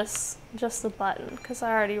mean, just the button, because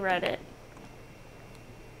I already read it.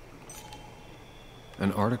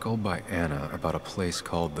 An article by Anna about a place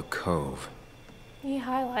called The Cove. He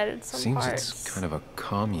highlighted some Seems parts. it's kind of a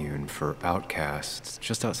commune for outcasts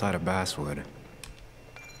just outside of Basswood.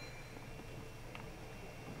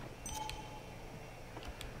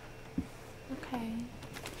 Okay.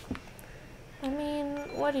 I mean,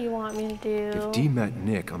 what do you want me to do? If Dee met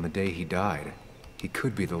Nick on the day he died, he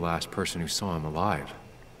could be the last person who saw him alive.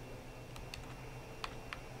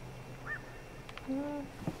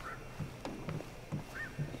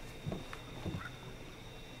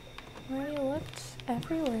 Already looked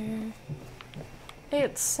everywhere.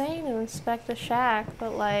 It's saying to inspect the shack,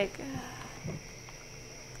 but like,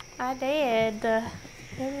 I did.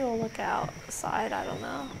 Maybe we'll look outside, I don't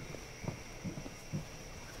know.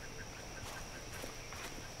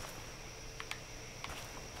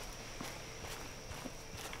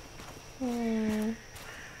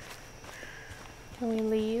 Can we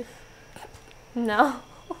leave? No.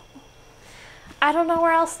 I don't know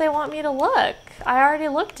where else they want me to look. I already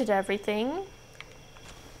looked at everything.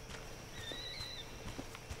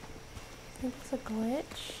 I think it's a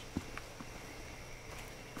glitch.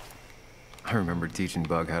 I remember teaching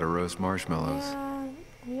Bug how to roast marshmallows. Yeah,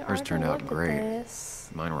 we Hers already turned out looked at great. this.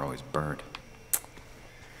 Mine were always burnt.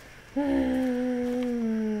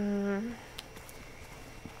 I'm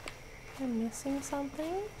missing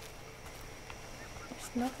something?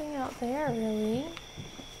 There's nothing out there, really.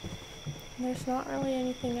 And there's not really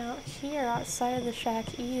anything out here outside of the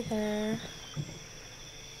shack either.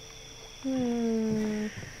 I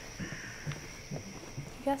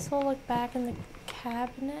guess we'll look back in the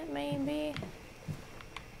cabinet, maybe?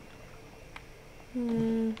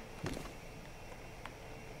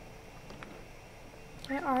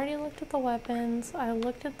 I already looked at the weapons. I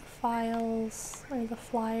looked at the files, or the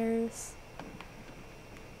flyers.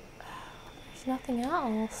 There's nothing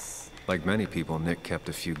else. Like many people, Nick kept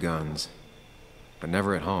a few guns, but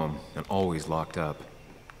never at home and always locked up.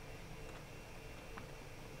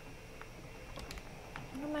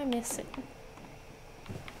 What am I missing?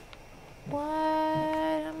 What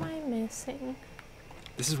am I missing?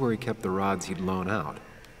 This is where he kept the rods he'd loan out.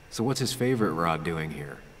 So what's his favorite rod doing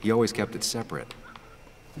here? He always kept it separate.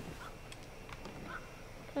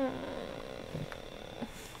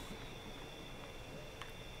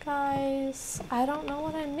 Guys, I don't know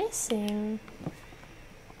what I'm missing.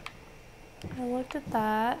 I looked at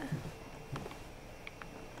that.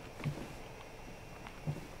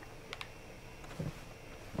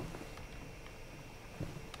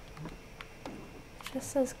 It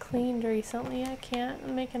just says cleaned recently. I can't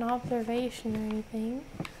make an observation or anything.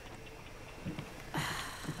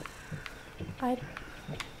 I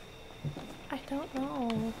don't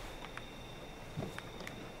know.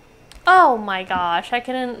 Oh my gosh, I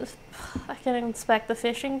can inspect the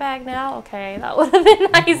fishing bag now? Okay, that would have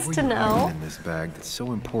been nice to know. What were you hiding in this bag that's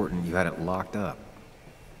so important you had it locked up?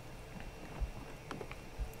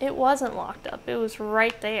 It wasn't locked up. It was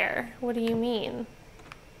right there. What do you mean?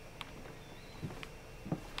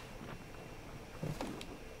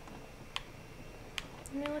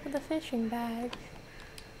 Let me look at the fishing bag.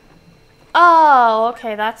 Oh,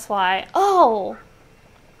 okay, that's why. Oh!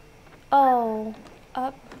 Oh.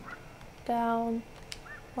 Up, down,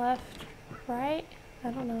 left, right?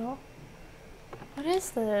 I don't know. What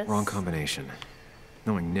is this? Wrong combination.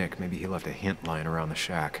 Knowing Nick, maybe he left a hint lying around the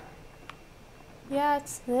shack. Yeah,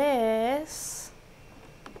 it's this.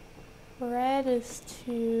 Red is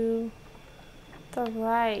to the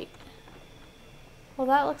right. Well,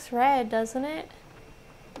 that looks red, doesn't it?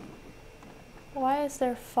 Why is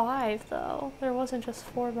there 5, though? There wasn't just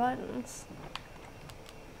 4 buttons.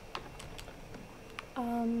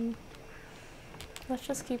 Let's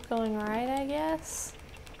just keep going right, I guess.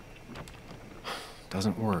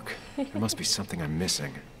 Doesn't work. There must be something I'm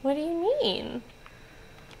missing. What do you mean?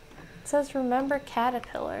 It says remember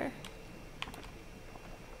caterpillar.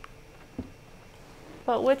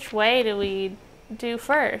 But which way do we do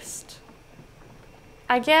first?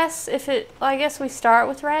 I guess we start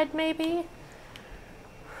with red, maybe?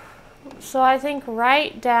 So I think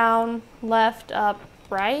right, down, left, up,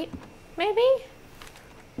 right, maybe?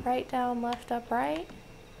 Right, down, left, up, right.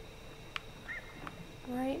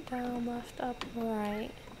 Right, down, left, up, right.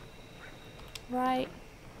 Right,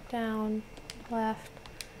 down, left,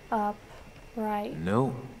 up, right.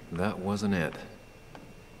 No, that wasn't it.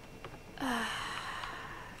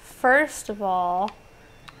 First of all,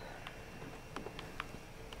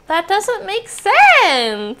 that doesn't make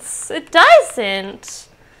sense. It doesn't.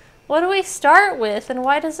 What do we start with, and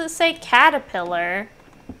why does it say caterpillar?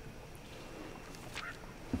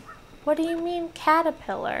 What do you mean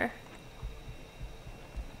caterpillar?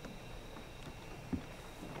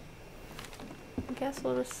 I guess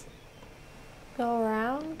we'll just go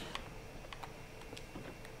around.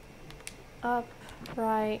 Up,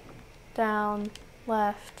 right, down,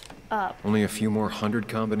 left, up. Only a few more 100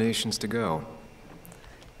 combinations to go.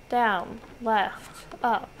 Down, left,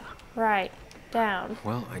 up, right, down.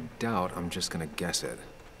 Well, I doubt I'm just gonna guess it.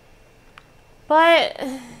 But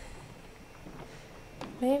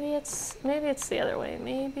maybe it's the other way.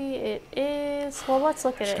 Maybe it is. Well, let's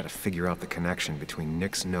look at Just it. gotta figure out the connection between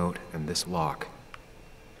Nick's note and this lock.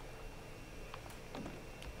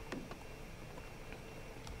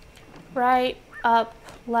 Right, up,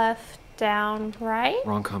 left, down, right?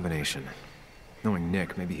 Wrong combination. Knowing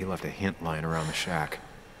Nick, maybe he left a hint lying around the shack.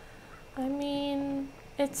 I mean,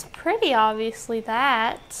 it's pretty obviously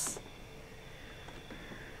that.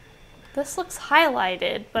 This looks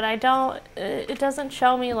highlighted, but I don't, it doesn't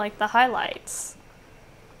show me like the highlights.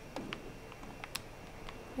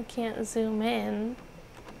 I can't zoom in.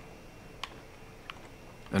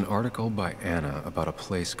 An article by Anna about a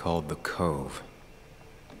place called The Cove.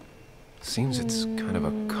 Seems it's kind of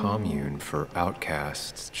a commune for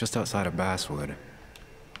outcasts just outside of Basswood.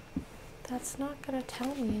 That's not gonna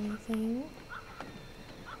tell me anything.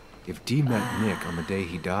 If Dee met Nick on the day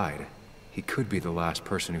he died, he could be the last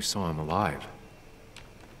person who saw him alive.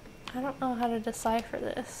 I don't know how to decipher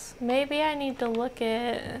this. Maybe I need to look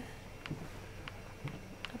at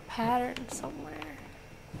a pattern somewhere.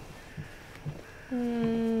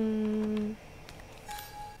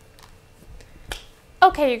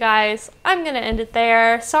 Okay, you guys, I'm gonna end it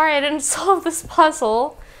there. Sorry I didn't solve this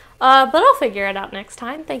puzzle, but I'll figure it out next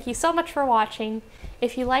time. Thank you so much for watching.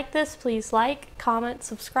 If you like this, please like, comment,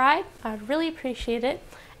 subscribe. I would really appreciate it.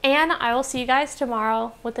 And I will see you guys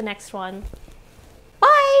tomorrow with the next one.